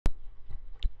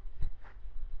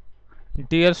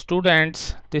Dear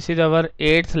students, this is our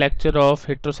 8th lecture of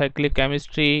heterocyclic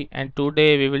chemistry, and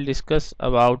today we will discuss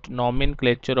about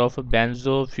nomenclature of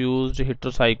benzo-fused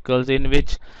heterocycles, in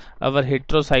which our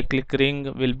heterocyclic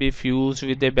ring will be fused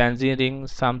with a benzene ring,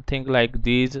 something like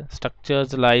these,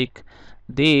 structures like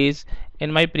these.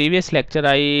 In my previous lecture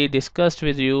I discussed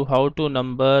with you how to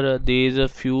number these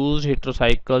fused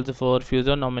heterocycles for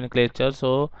fusion nomenclature.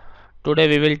 So today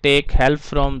we will take help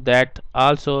from that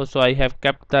also, so I have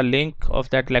kept the link of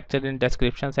that lecture in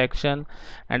description section.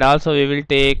 And also we will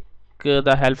take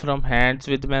the help from Hantzsch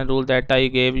Widman rule that I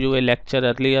gave you a lecture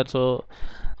earlier, so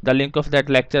the link of that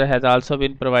lecture has also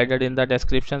been provided in the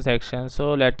description section.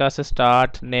 So let us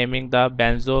start naming the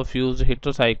benzo fused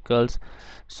heterocycles.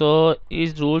 So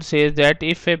his rule says that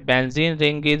if a benzene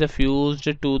ring is fused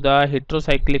to the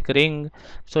heterocyclic ring,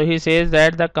 so he says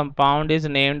that the compound is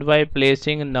named by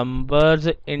placing numbers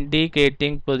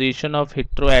indicating position of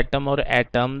heteroatom or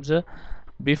atoms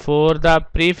before the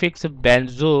prefix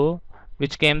benzo,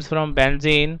 which comes from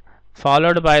benzene,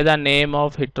 followed by the name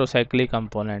of heterocyclic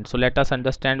component. So let us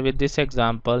understand with this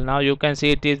example. Now you can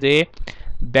see it is a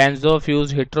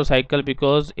benzofused heterocycle,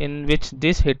 because in which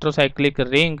this heterocyclic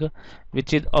ring,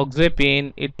 which is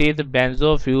oxapine, it is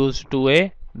benzofused to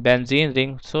a benzene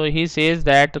ring. So he says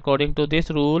that according to this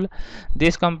rule,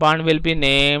 this compound will be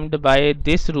named by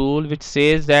this rule, which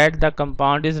says that the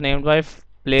compound is named by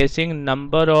placing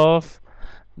number of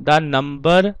the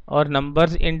number or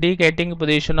numbers indicating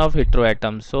position of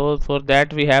heteroatom. So for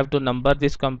that we have to number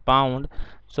this compound.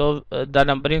 So the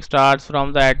numbering starts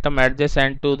from the atom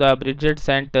adjacent to the bridged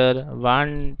center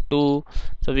 1 2.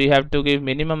 So we have to give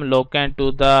minimum locant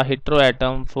to the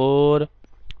heteroatom 4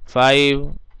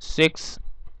 5 6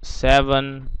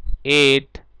 7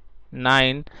 8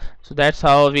 9. So that's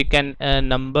how we can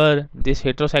number this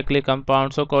heterocyclic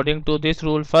compound. So according to this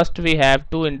rule, first we have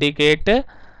to indicate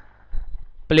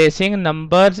placing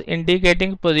numbers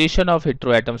indicating position of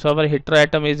heteroatom. So our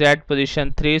heteroatom is at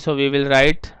position 3, so we will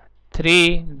write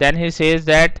 3. Then he says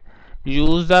that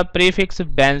use the prefix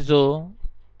benzo,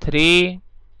 3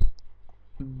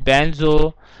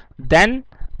 benzo. Then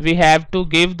we have to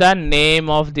give the name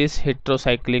of this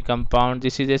heterocyclic compound.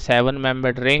 This is a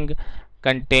 7-membered ring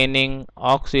containing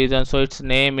oxygen, so its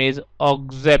name is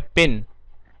oxapine,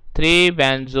 3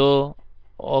 benzo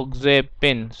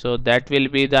oxapine. So that will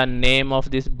be the name of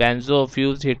this benzo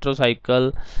fused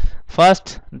heterocycle.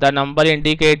 First, the number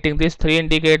indicating this 3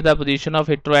 indicate the position of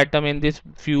heteroatom in this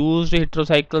fused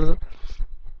heterocycle.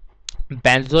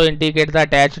 Benzo indicates the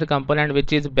attached component,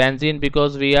 which is benzene,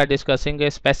 because we are discussing a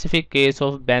specific case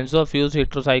of benzo fused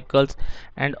heterocycles,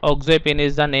 and oxapine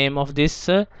is the name of this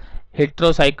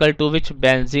heterocycle to which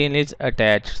benzene is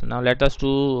attached. Now let us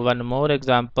do one more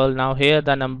example. Now here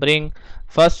the numbering,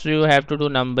 first you have to do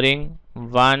numbering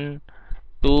 1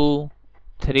 2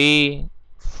 3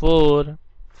 4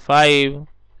 5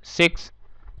 6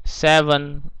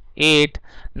 7 8.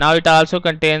 Now it also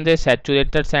contains a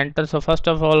saturated center. So first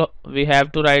of all we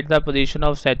have to write the position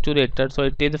of saturated, so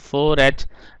it is 4H.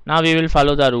 Now we will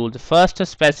follow the rules. First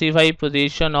specify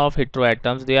position of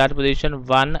heteroatoms. They are position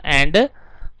 1 and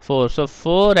 4. So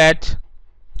 4H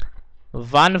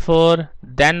 1 4,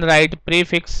 then write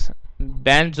prefix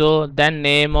benzo, then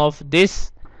name of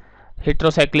this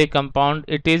heterocyclic compound.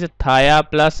 It is thia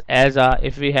plus aza.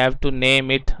 If we have to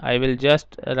name it, I will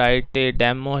just write a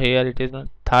demo here. It is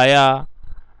thia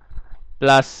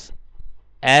plus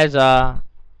aza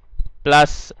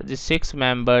plus the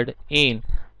 6-membered ene.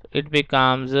 It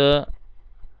becomes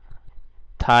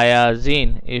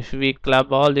thiazine. If we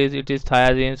club all these, it is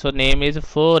thiazine. So name is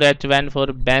 4H1 for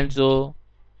benzo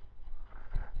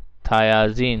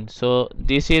thiazine. So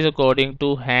this is according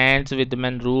to Hantzsch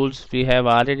Widman rules. We have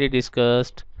already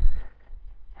discussed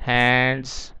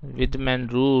Hantzsch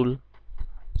Widman rule,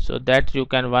 so that you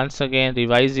can once again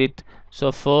revise it.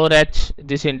 So 4H,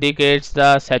 this indicates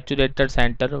the saturated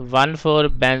center. 1 for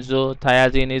benzo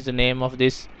thiazine is the name of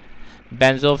this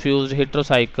benzo fused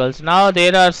heterocycles. Now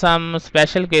there are some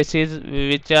special cases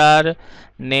which are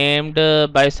named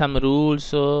by some rules.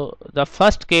 So the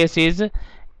first case is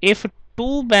if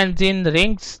two benzene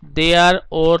rings, they are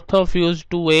orthofused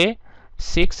to a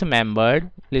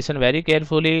 6-membered, listen very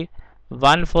carefully,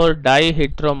 1 for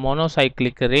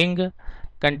diheteromonocyclic ring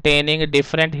containing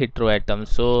different heteroatoms.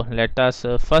 So let us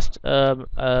first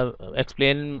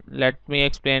explain, let me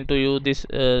explain to you this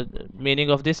meaning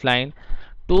of this line.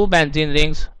 Two benzene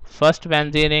rings first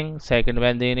benzene ring, second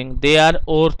benzene ring, they are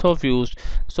orthofused.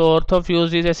 So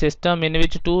orthofused is a system in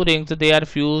which two rings they are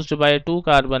fused by two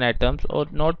carbon atoms, or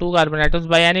not two carbon atoms,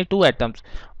 by any two atoms,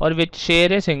 or which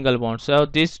share a single bond. So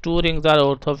these two rings are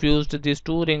orthofused, these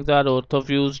two rings are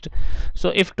orthofused.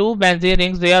 So if two benzene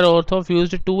rings they are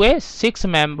orthofused to a six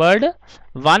membered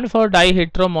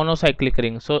 1,4-dihydromonocyclic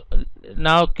ring. So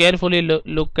now carefully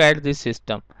look at this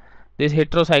system, this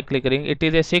heterocyclic ring. It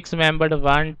is a six membered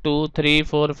 1 2 3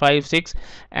 4 5 6,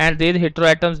 and these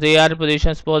heteroatoms they are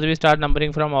position, suppose we start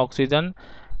numbering from oxygen,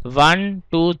 1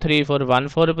 2 3 4 1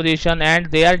 4 position, and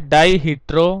they are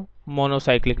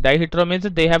dihydromonocyclic. Dihydro means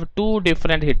they have two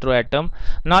different heteroatom.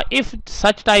 Now if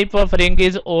such type of ring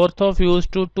is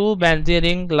orthofused to two benzene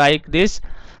ring like this,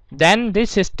 then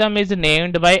this system is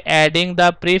named by adding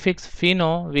the prefix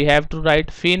pheno. We have to write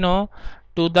pheno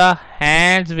to the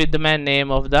Hantzsch Widman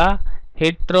name of the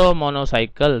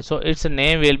heteromonocycle. So its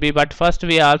name will be, but first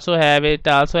we also have, it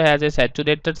also has a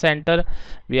saturated center.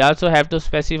 We also have to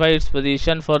specify its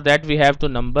position. For that we have to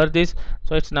number this.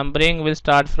 So its numbering will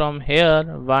start from here,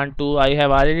 1 2. I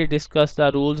have already discussed the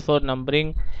rules for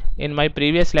numbering in my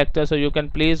previous lecture, so you can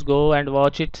please go and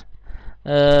watch it,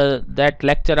 that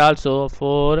lecture also.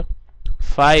 4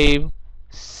 5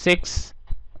 6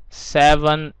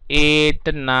 7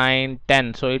 8 9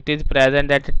 10. So it is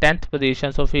present at 10th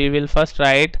position. So we will first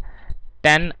write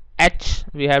 10H,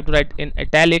 we have to write in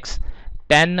italics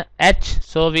 10H.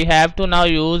 So we have to now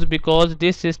use, because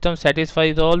this system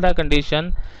satisfies all the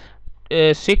condition,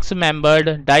 six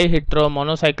membered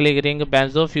dihydromonocyclic ring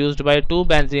benzofused by two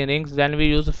benzene rings, then we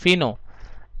use pheno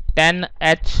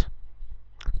 10H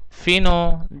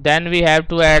pheno. Then we have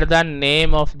to add the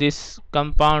name of this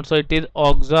compound, so it is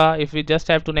oxa. If we just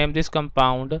have to name this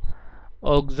compound,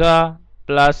 oxa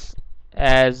plus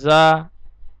aza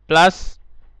plus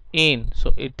ene,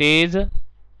 so it is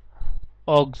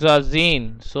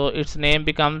oxazine. So its name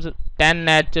becomes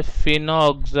 10H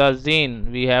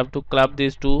phenoxazine. We have to club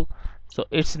these two, so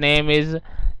its name is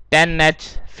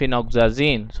 10H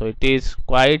phenoxazine. So it is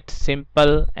quite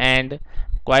simple and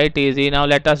quite easy. Now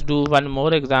let us do one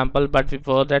more example, but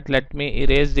before that let me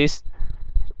erase this.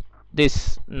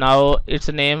 Now its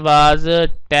name was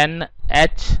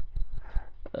 10H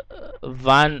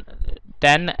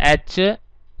 10H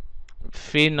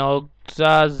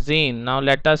phenoxazine. Now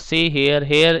let us see here.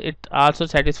 Here it also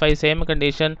satisfies same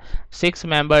condition, six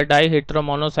member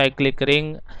dihydromonocyclic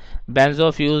ring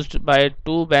benzofused by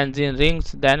two benzene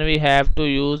rings. Then we have to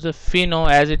use pheno,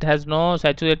 as it has no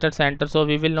saturated center, so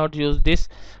we will not use this.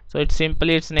 So it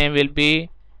simply, its name will be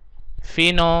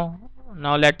pheno.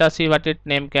 Now let us see what its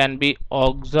name can be.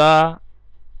 Oxa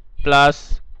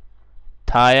plus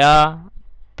thia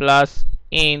plus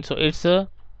ene. So it's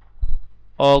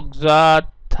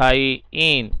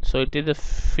oxathiene. So it is a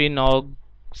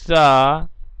phenoxathiene.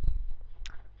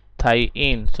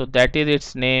 So that is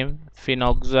its name,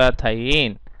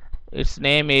 phenoxathiene. Its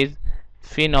name is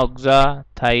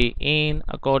phenoxathiene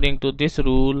according to this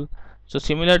rule. So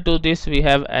similar to this we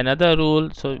have another rule.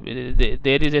 So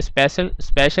there is a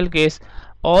special case.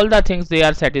 All the things they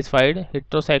are satisfied.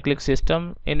 Heterocyclic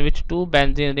system in which two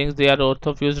benzene rings they are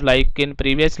orthofused, like in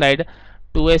previous slide,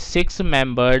 to a six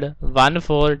membered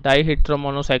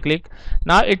 1,4-dihydromonocyclic.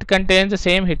 Now it contains the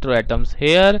same heteroatoms.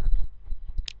 Here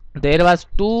there was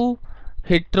two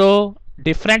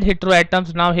different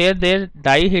heteroatoms. Now here there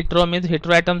dihydro means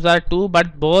heteroatoms are two,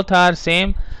 but both are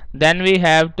same. Then we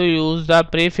have to use the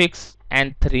prefix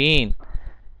anthrene.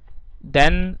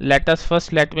 Then let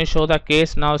me show the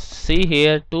case. Now see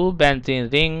here, two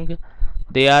benzene ring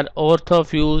they are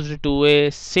orthofused to a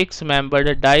six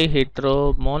membered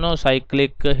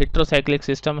dihydromonocyclic heterocyclic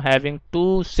system having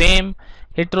two same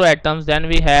heteroatoms.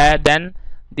 Then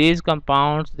these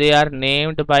compounds they are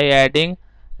named by adding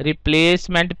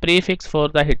replacement prefix for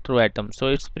the heteroatom. So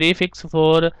its prefix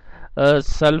for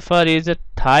sulfur is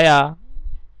thia.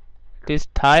 It is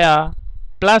thia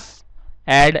plus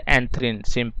add anthrene.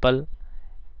 Simple,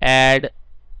 add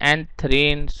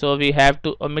anthrene. So we have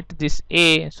to omit this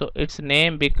a, so its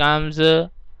name becomes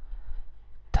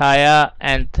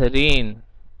thiaanthrene.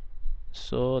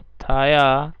 So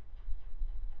thiaanthrene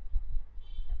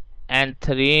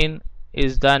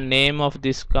is the name of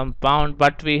this compound,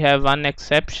 but we have one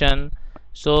exception.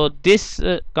 So this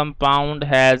compound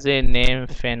has a name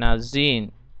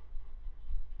phenazine.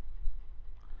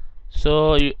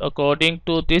 So according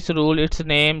to this rule its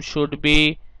name should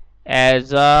be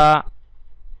aza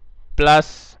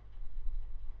plus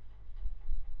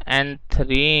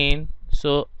anthrene.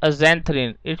 So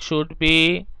azanthrene, it should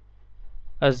be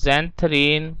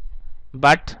azanthrene,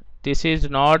 but this is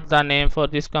not the name for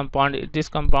this compound. This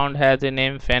compound has a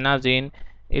name phenazine.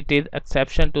 it is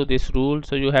exception to this rule.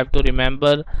 So you have to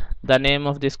remember the name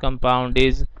of this compound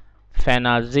is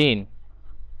phenazine.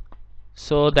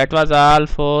 So that was all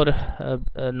for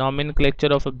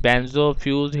nomenclature of a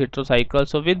benzo-fused heterocycle.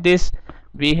 So with this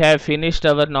we have finished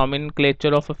our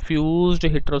nomenclature of a fused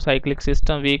heterocyclic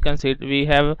system. We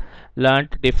have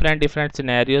learnt different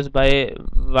scenarios by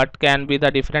what can be the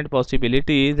different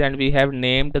possibilities, and we have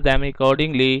named them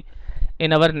accordingly.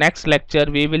 In our next lecture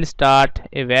we will start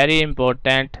a very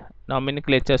important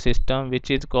nomenclature system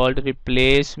which is called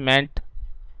replacement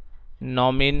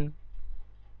nomenclature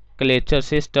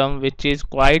system, which is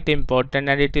quite important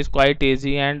and it is quite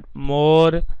easy and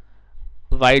more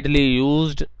widely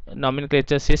used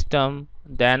nomenclature system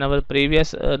than our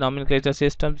previous nomenclature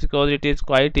systems, because it is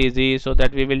quite easy. So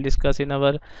that we will discuss in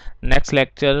our next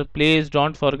lecture. Please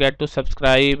don't forget to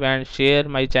subscribe and share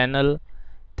my channel.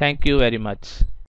 Thank you very much.